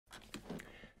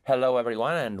Hello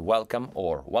everyone and welcome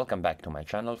back to my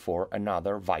channel for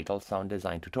another vital sound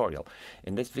design tutorial.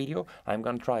 In this video I'm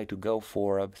going to try to go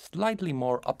for a slightly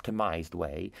more optimized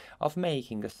way of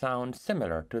making a sound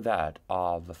similar to that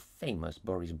of a famous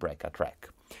Boris Brejcha track.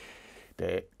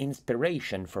 The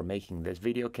inspiration for making this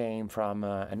video came from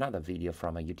another video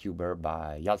from a YouTuber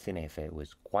by Yalcinefe, who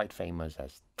is quite famous,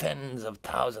 has tens of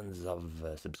thousands of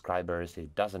subscribers. He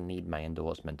doesn't need my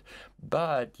endorsement,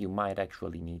 but you might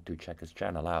actually need to check his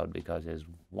channel out because he's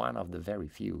one of the very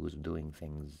few who's doing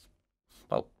things,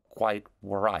 well, quite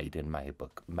right in my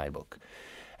book.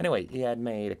 Anyway, he had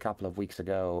made a couple of weeks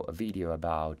ago a video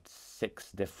about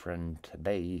 6 different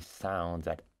bass sounds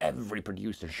that every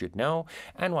producer should know,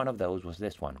 and one of those was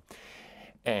this one.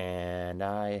 And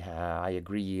I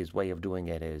agree his way of doing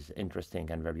it is interesting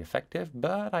and very effective,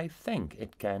 but I think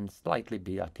it can slightly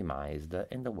be optimized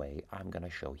in the way I'm going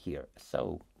to show here.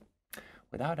 So,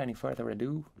 without any further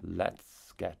ado,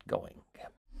 let's get going.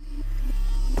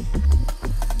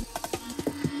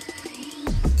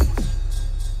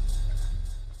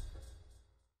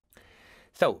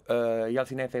 So,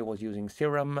 Yalcinefe was using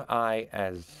Serum.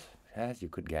 As you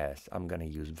could guess, I'm going to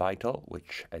use Vital,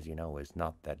 which, as you know, is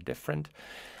not that different.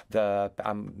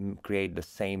 Create the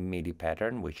same MIDI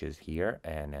pattern, which is here,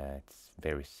 and it's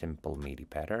very simple MIDI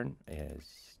pattern.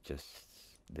 It's just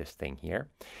this thing here.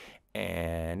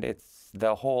 And it's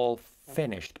the whole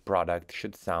finished product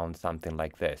should sound something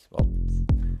like this. Well,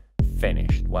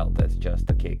 finished. Well, that's just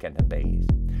a kick and a bass.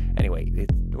 Anyway,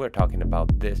 we're talking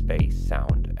about this bass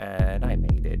sound, and I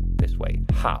made it this way.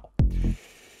 How?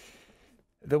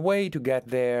 The way to get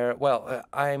there, well,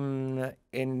 I'm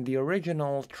in the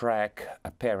original track,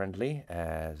 apparently,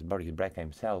 as Boris Brejcha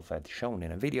himself had shown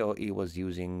in a video, he was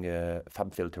using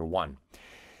FabFilter 1.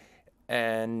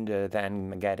 And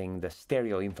then getting the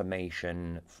stereo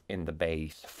information in the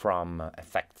bass from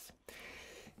effects.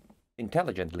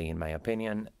 Intelligently, in my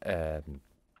opinion,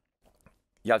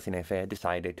 Yalcinefe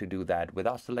decided to do that with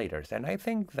oscillators, and I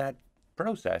think that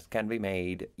process can be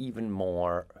made even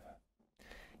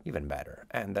better,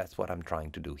 and that's what I'm trying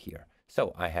to do here.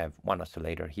 So I have one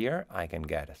oscillator here, I can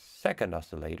get a second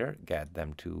oscillator, get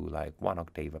them to like 1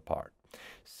 octave apart.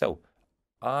 So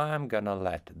I'm gonna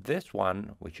let this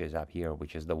one, which is up here,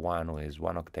 which is the one who is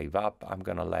 1 octave up, I'm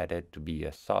gonna let it to be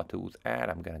a sawtooth,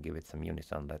 and I'm gonna give it some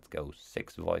unison. Let's go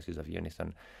 6 voices of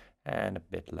unison and a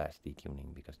bit less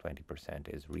detuning because 20%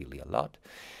 is really a lot.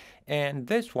 And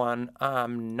this one,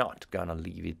 I'm not gonna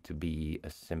leave it to be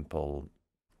a simple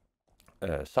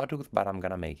sawtooth, but I'm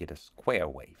gonna make it a square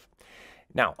wave.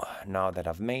 Now that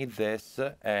I've made this,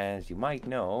 as you might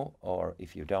know, or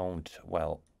if you don't,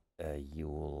 well,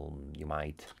 you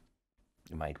might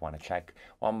want to check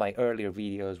on my earlier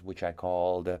videos, which I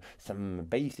called some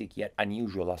basic yet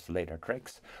unusual oscillator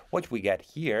tricks. What we get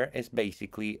here is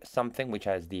basically something which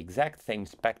has the exact same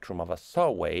spectrum of a saw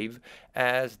wave,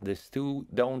 as these two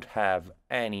don't have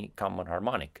any common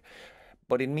harmonic.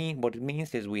 What it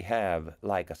means is we have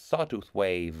like a sawtooth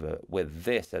wave with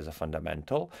this as a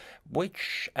fundamental,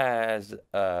 which has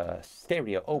a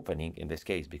stereo opening in this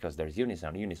case, because there's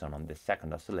unison on this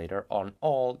second oscillator on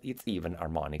all its even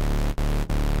harmonics,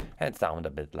 and sound a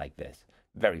bit like this.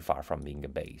 Very far from being a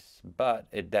bass, but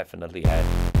it definitely has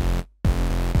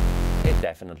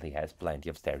plenty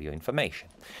of stereo information.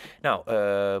 Now,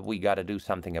 we got to do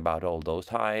something about all those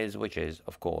highs, which is,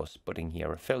 of course, putting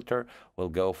here a filter. We'll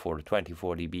go for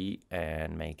 24 dB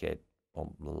and make it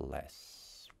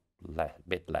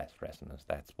bit less resonance.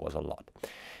 That was a lot.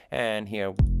 And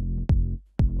here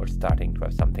we're starting to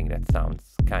have something that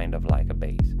sounds kind of like a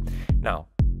bass. Now,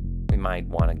 we might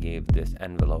want to give this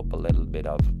envelope a little bit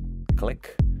of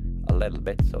click, a little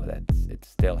bit, so that it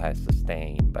still has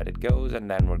sustain, but it goes, and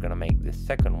then we're gonna make this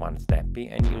second one snappy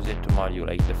and use it to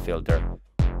modulate the filter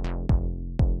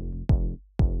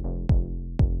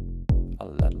a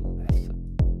little less,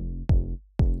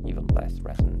 even less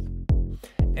resonance.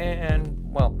 And,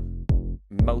 well,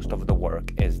 most of the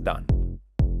work is done.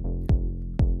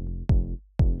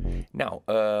 Now,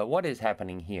 what is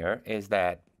happening here is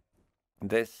that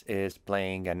this is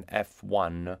playing an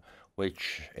F1,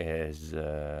 which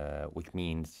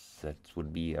means it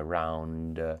would be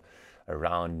around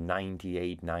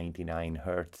 98, 99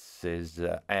 hertz,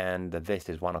 and this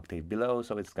is 1 octave below,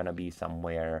 so it's going to be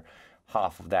somewhere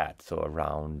half of that, so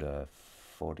around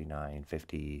 49,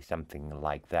 50, something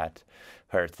like that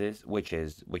hertz, which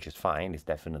is fine. It's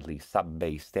definitely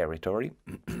sub-bass territory,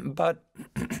 but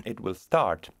it will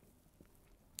start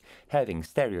having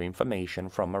stereo information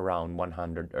from around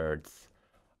 100 hertz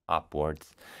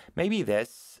upwards. Maybe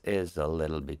this is a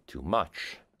little bit too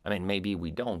much. I mean, maybe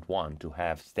we don't want to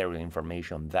have stereo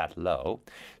information that low.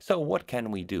 So what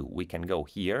can we do? We can go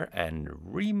here and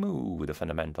remove the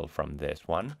fundamental from this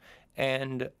one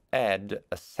and add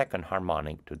a second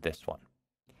harmonic to this one.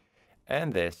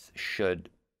 And this should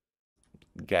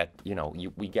get,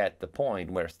 we get the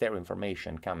point where stereo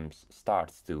information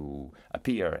starts to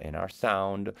appear in our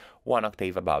sound 1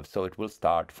 octave above. So it will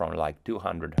start from like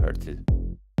 200 hertz,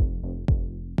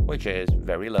 which is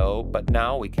very low, but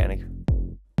now we can,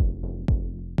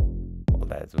 well,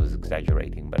 that was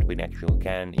exaggerating, but we actually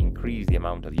can increase the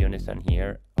amount of unison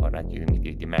here, or not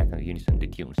the amount of unison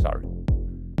detune, sorry,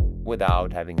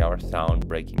 without having our sound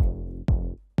breaking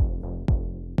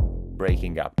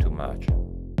up too much.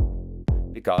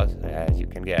 Because, as you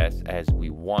can guess, as we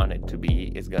want it to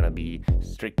be, it's going to be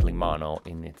strictly mono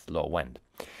in its low end.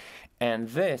 And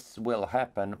this will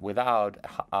happen without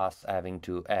us having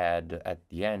to add at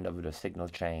the end of the signal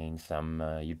chain some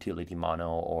utility mono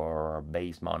or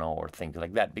bass mono or things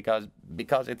like that, because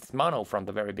it's mono from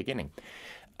the very beginning.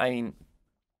 I mean,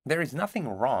 there is nothing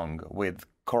wrong with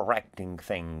correcting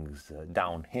things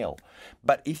downhill,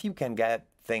 but if you can get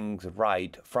things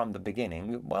right from the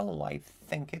beginning, well, I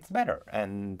think it's better,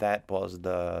 and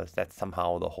that's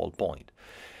somehow the whole point.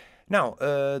 Now,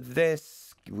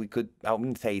 this we could, I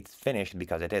wouldn't say it's finished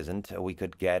because it isn't. We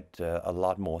could get a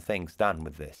lot more things done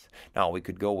with this. Now, we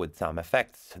could go with some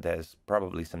effects. There's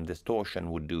probably some distortion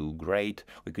would do great.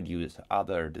 We could use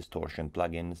other distortion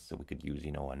plugins. So we could use,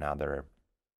 another,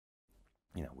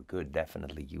 we could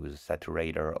definitely use a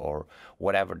saturator or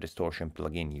whatever distortion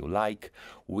plugin you like.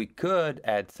 We could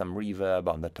add some reverb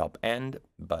on the top end,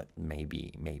 but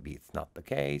maybe it's not the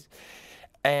case.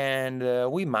 And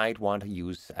we might want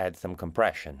to add some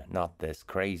compression, not this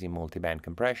crazy multi-band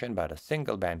compression, but a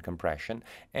single band compression.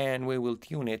 And we will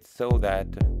tune it so that,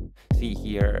 see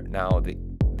here, now we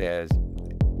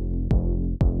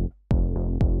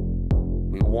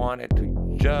want it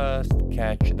to just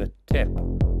catch the tip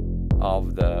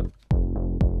of the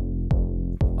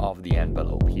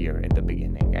envelope here in the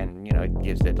beginning, and it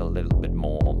gives it a little bit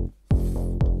more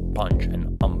punch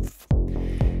and oomph.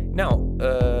 Now,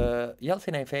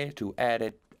 Yeltsin failed to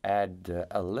add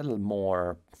a little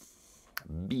more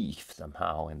beef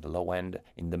somehow in the low end,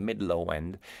 in the mid-low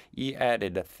end. He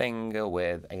added a thing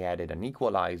he added an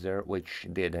equalizer, which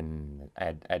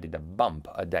added a bump,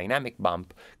 a dynamic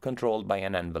bump controlled by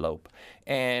an envelope.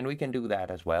 And we can do that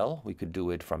as well. We could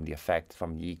do it from the effects,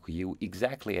 from the EQ,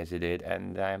 exactly as it did,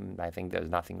 and I think there's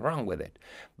nothing wrong with it.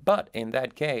 But in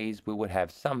that case, we would have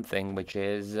something which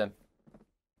is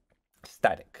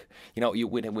static. We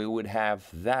would have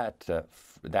that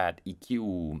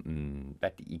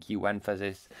EQ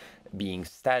emphasis being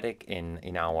static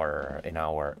in our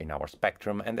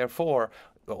spectrum, and therefore,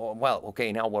 well,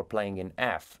 okay, now we're playing in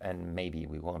F, and maybe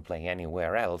we won't play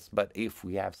anywhere else. But if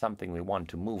we have something we want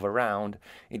to move around,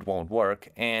 it won't work,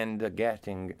 and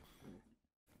getting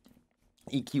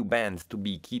EQ bands to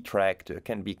be key tracked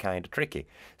can be kind of tricky.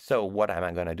 So what am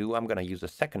I going to do? I'm going to use a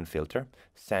second filter,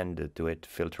 send to it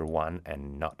filter 1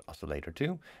 and not oscillator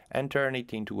 2, and turn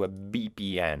it into a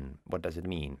BPN. What does it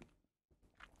mean?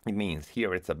 It means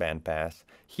here it's a band pass,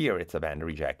 here it's a band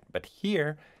reject, but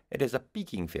here it is a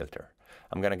peaking filter.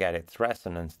 I'm going to get its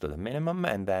resonance to the minimum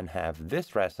and then have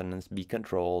this resonance be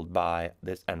controlled by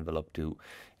this envelope too.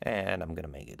 And I'm going to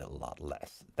make it a lot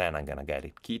less. Then I'm going to get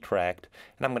it key tracked,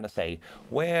 and I'm going to say,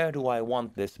 where do I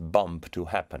want this bump to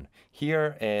happen?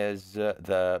 Here is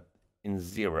in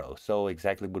 0. So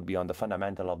exactly would be on the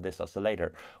fundamental of this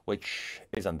oscillator, which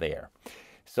isn't there.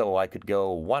 So I could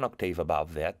go 1 octave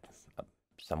above that,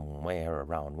 somewhere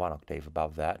around 1 octave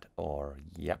above that, or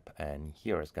yep, and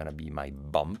here is going to be my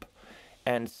bump.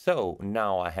 And so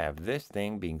now I have this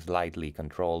thing being slightly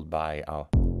controlled by our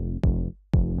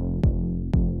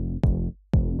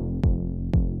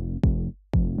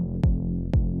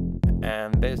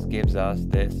and this gives us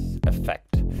this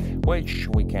effect, which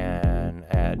we can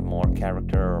add more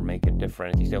character or make it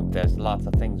different. You see, there's lots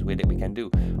of things with it we can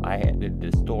do. I added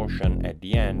distortion at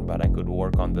the end, but I could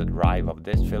work on the drive of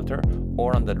this filter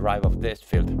or on the drive of this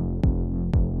filter,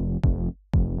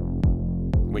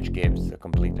 which gives a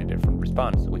completely different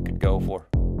response. We could go for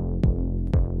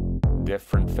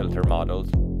different filter models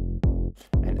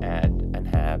and add and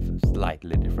have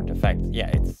slightly different effects. Yeah,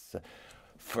 it's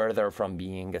further from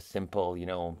being a simple,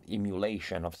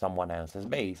 emulation of someone else's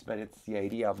bass, but it's the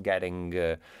idea of getting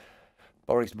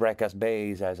Boris Brejcha's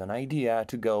bass as an idea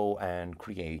to go and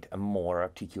create a more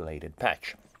articulated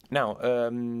patch. Now,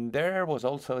 there was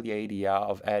also the idea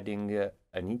of adding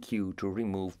an EQ to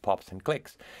remove pops and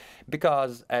clicks,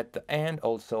 because at the end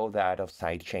also that of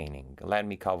side chaining. Let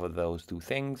me cover those two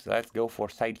things. Let's go for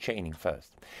side chaining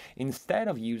first. Instead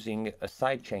of using a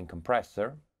side chain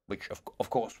compressor, which of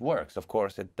course works, of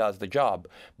course it does the job,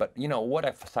 but you know what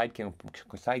a side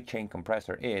chain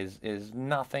compressor is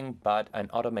nothing but an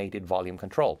automated volume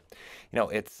control. You know,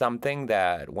 it's something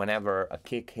that whenever a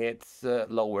kick hits,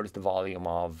 lowers the volume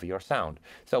of your sound.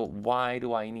 So why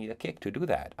do I need a kick to do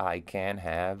that? I can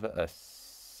have a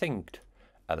synced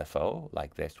LFO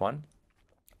like this one,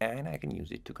 and I can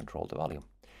use it to control the volume.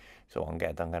 So I'm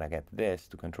gonna get this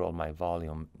to control my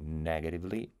volume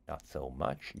negatively, not so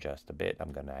much, just a bit.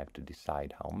 I'm gonna have to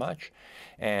decide how much.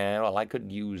 And well, I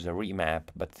could use a remap,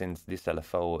 but since this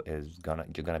LFO is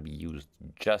gonna be used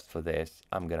just for this,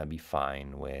 I'm gonna be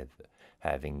fine with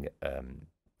having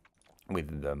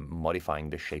modifying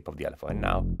the shape of the LFO. And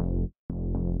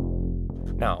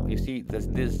now you see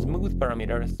this smooth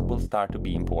parameters will start to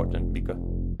be important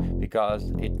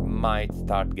because it might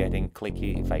start getting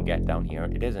clicky if I get down here.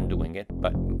 It isn't doing it,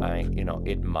 but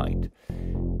it might.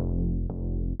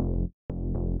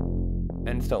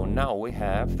 And so now we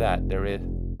have that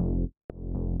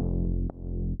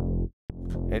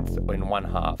it's in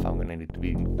 1/2. I'm gonna need it to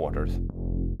be in quarters.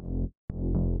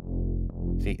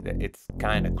 See, it's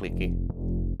kind of clicky.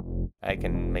 I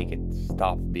can make it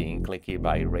stop being clicky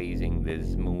by raising the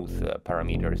smooth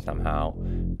parameter somehow.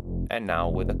 And now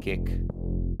with a kick,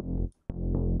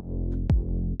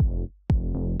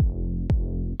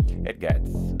 it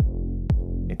gets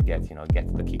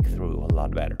the kick through a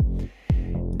lot better.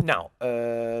 Now,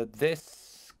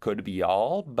 this could be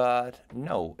all, but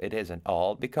no, it isn't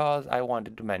all, because I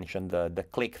wanted to mention the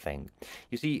click thing.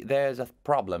 You see, there's a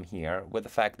problem here with the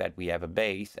fact that we have a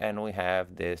bass and we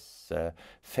have this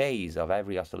phase of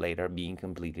every oscillator being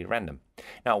completely random.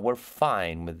 Now, we're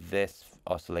fine with this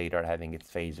oscillator having its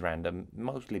phase random,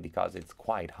 mostly because it's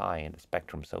quite high in the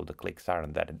spectrum, so the clicks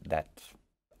aren't that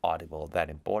audible, that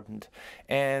important.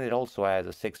 And it also has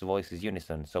a 6 voices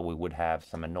unison, so we would have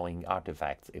some annoying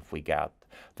artifacts if we got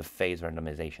the phase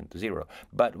randomization to 0.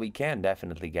 But we can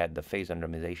definitely get the phase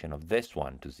randomization of this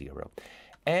one to 0.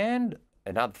 And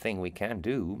another thing we can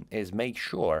do is make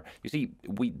sure, you see,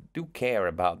 we do care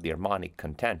about the harmonic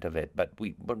content of it, but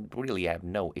we really have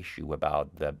no issue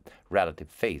about the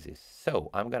relative phases. So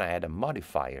I'm going to add a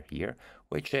modifier here,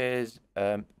 which is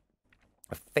a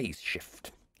phase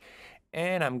shift.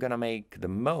 And I'm gonna make the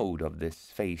mode of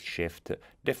this phase shift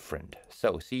different.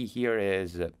 So see, here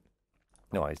is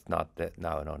no, it's not that.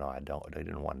 No, I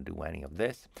didn't want to do any of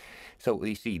this. So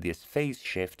you see this phase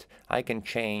shift, I can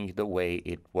change the way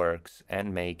it works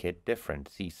and make it different.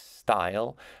 See,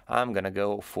 style, I'm gonna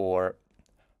go for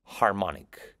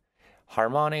harmonic.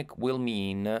 Harmonic will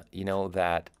mean,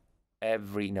 that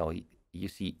you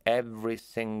see every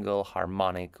single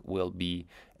harmonic will be,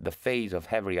 the phase of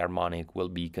every harmonic will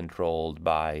be controlled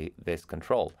by this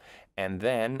control. And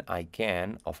then I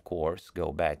can, of course,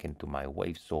 go back into my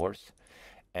wave source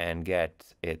and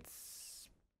get its,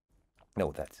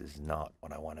 no, that is not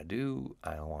what I want to do.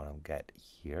 I want to get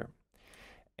here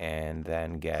and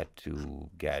then get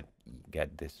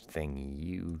this thing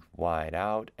huge wide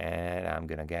out, and I'm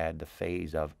gonna get the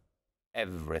phase of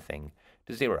everything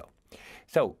to 0.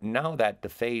 So now that the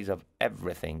phase of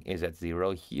everything is at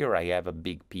 0, here I have a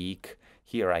big peak,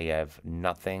 here I have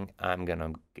nothing. I'm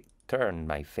gonna turn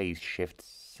my phase shift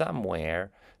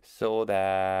somewhere so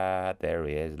that there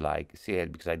is see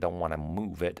it, because I don't want to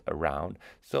move it around,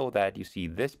 so that you see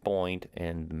this point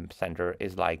in the center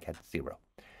is like at 0.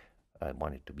 I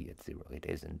want it to be at 0. It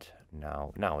isn't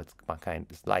now. Now it's kind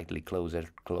of slightly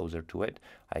closer to it.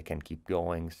 I can keep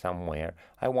going somewhere.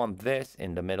 I want this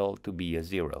in the middle to be a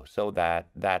 0, so that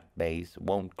that bass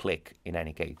won't click in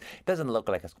any case. It doesn't look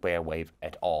like a square wave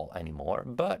at all anymore,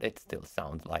 but it still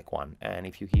sounds like one. And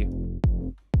if you hear,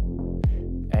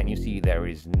 and you see, there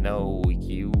is no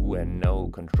EQ and no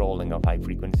controlling of high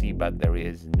frequency, but there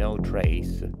is no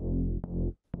trace.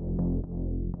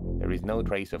 There is no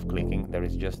trace of clicking. There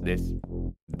is just this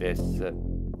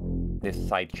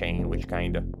side chain, which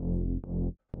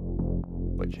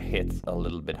hits a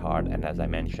little bit hard. And as I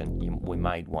mentioned, we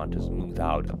might want to smooth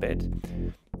out a bit.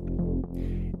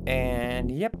 And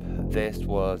yep, this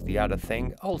was the other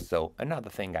thing. Also,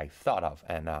 another thing I thought of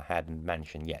and I hadn't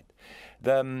mentioned yet.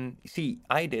 See,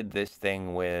 I did this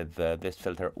thing with this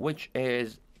filter, which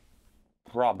is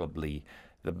probably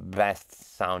the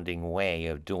best sounding way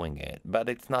of doing it, but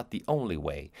it's not the only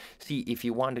way. See, if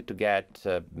you wanted to get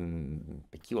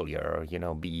peculiar,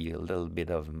 be a little bit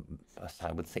of,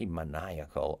 I would say,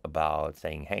 maniacal about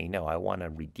saying, hey, no, I want to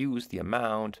reduce the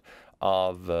amount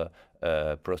of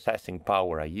processing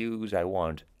power I use. I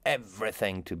want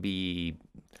everything to be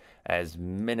as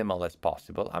minimal as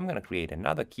possible. I'm going to create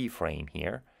another keyframe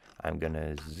here. I'm going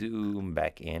to zoom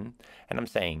back in, and I'm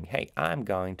saying, hey, I'm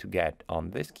going to get on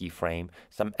this keyframe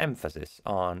some emphasis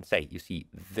on, say, you see,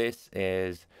 this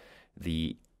is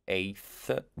the eighth,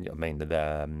 I mean,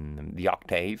 the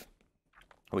octave,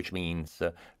 which means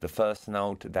the first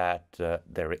note that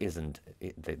there isn't,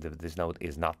 this note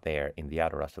is not there in the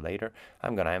other oscillator.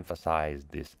 I'm going to emphasize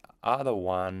this other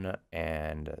one,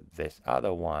 and this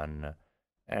other one,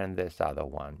 and this other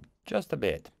one, just a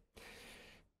bit.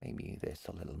 Maybe this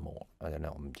a little more. I don't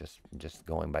know. I'm just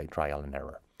going by trial and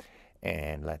error.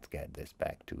 And let's get this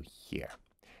back to here.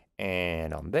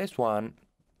 And on this one,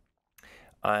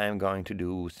 I'm going to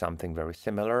do something very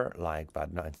similar, like,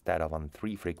 but no, instead of on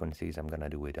 3 frequencies, I'm going to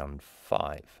do it on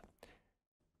 5.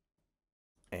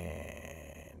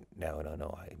 And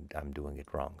no, I'm doing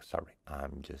it wrong. Sorry. I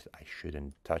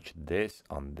shouldn't touch this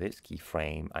on this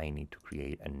keyframe. I need to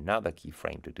create another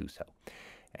keyframe to do so.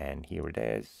 And here it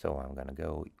is. So I'm going to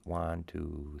go 1,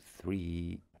 2,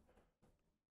 3,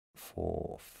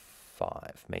 4,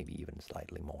 5, maybe even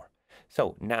slightly more.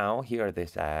 So now here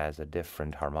this has a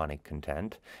different harmonic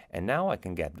content. And now I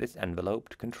can get this envelope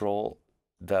to control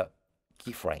the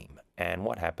keyframe. And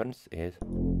what happens is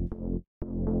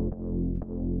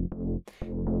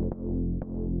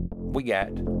we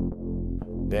get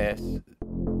this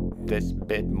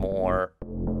bit more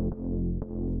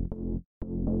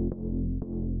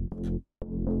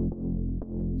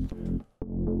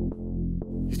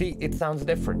you see, it sounds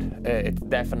different. It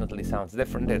definitely sounds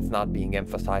different. It's not being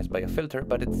emphasized by a filter,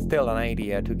 but it's still an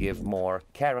idea to give more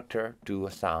character to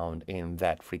a sound in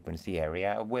that frequency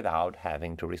area without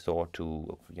having to resort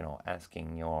to, you know,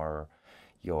 asking your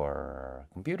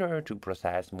computer to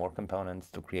process more components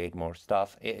to create more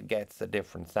stuff. It gets a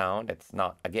different sound. It's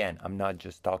not, again, I'm not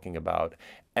just talking about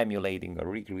emulating or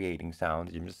recreating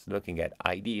sounds. I'm just looking at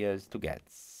ideas to get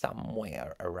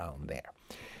somewhere around there.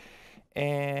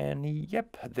 And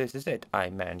yep, this is it. I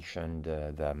mentioned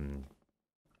the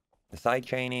side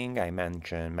chaining, I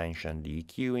mentioned the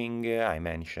EQing, I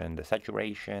mentioned the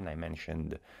saturation, I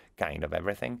mentioned kind of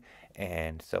everything.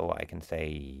 And so I can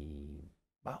say,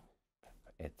 well,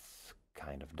 it's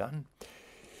kind of done.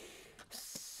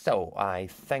 So I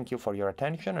thank you for your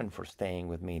attention and for staying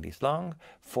with me this long.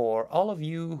 For all of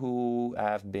you who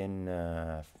have been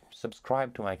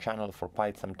subscribed to my channel for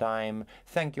quite some time,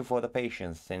 thank you for the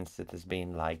patience, since it has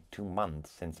been like 2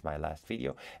 months since my last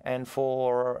video. And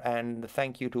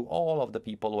thank you to all of the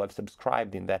people who have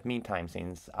subscribed in that meantime,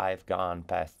 since I've gone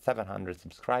past 700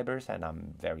 subscribers, and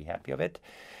I'm very happy of it.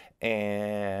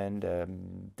 And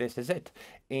this is it.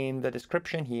 In the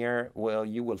description here, well,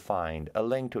 you will find a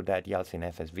link to that Yeltsin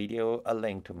FS video, a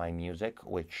link to my music,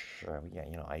 which yeah,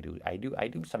 you know, I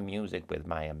do some music with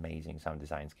my amazing sound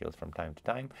design skills from time to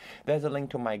time. There's a link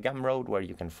to my Gumroad where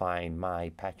you can find my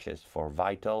patches for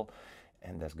Vital,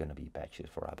 and there's going to be patches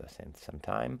for others in some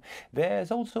time.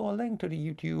 There's also a link to the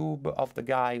YouTube of the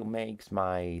guy who makes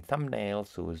my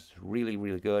thumbnails, who's really,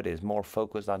 really good, is more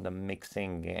focused on the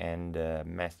mixing and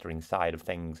mastering side of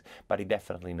things, but he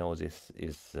definitely knows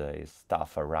his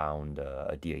stuff around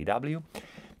a DAW.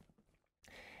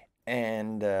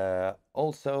 And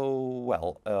also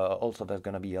there's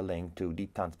going to be a link to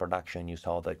Deeptanzproductions. You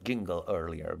saw the jingle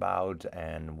earlier about,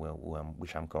 and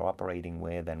which I'm cooperating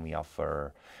with, and we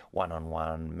offer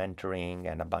one-on-one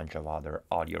mentoring and a bunch of other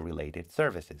audio-related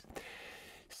services.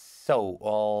 So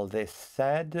all this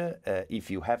said, if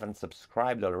you haven't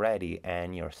subscribed already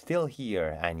and you're still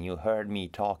here and you heard me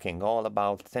talking all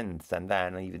about synths and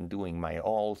then even doing my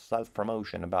all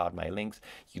self-promotion about my links,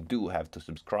 you do have to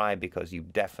subscribe, because you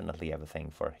definitely have a thing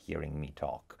for hearing me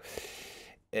talk.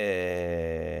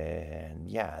 And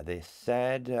yeah, this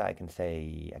said, I can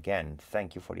say again,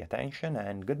 thank you for the attention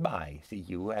and goodbye. See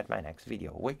you at my next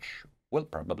video, which will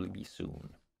probably be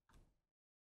soon.